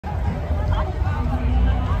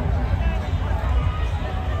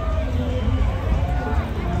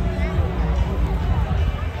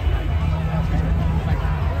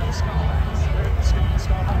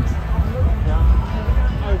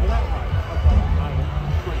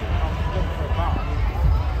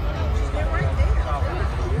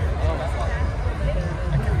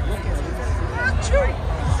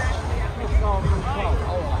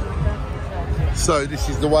So this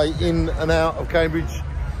is the way in and out of Cambridge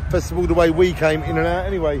Festival, the way we came in and out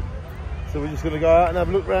anyway. So we're just going to go out and have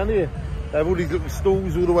a look around here. They have all these little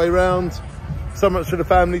stalls all the way around. So much for the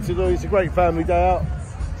family to do. It's a great family day out.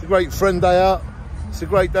 It's a great friend day out. It's a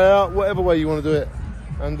great day out, whatever way you want to do it.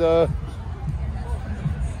 And a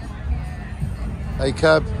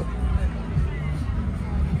cab.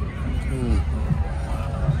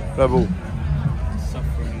 Rebel.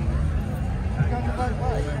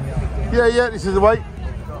 Yeah, this is the way.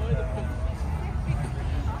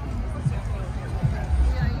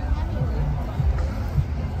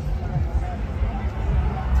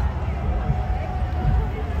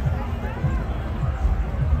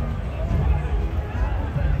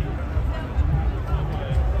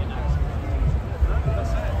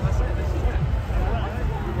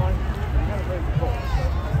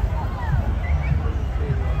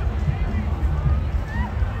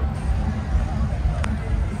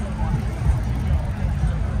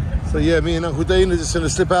 So yeah, me and Uncle Dean are just going to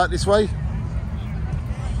slip out this way. You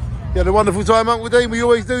had a wonderful time, Uncle Dean. We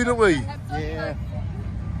always do, don't we? Yeah.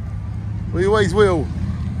 We always will.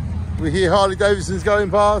 We hear Harley Davidson's going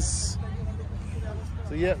past.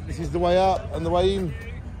 So yeah, this is the way out and the way in.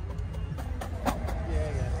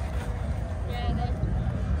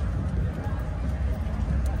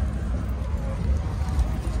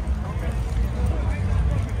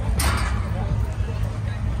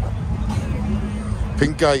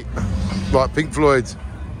 Pink Gate, like Pink Floyd.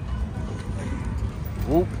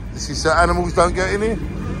 Oh, this is so animals don't get in here.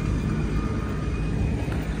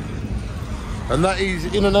 And that is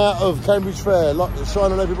in and out of Cambridge Fair. Like,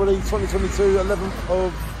 shine on everybody, 2022, 11th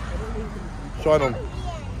of... Shine on.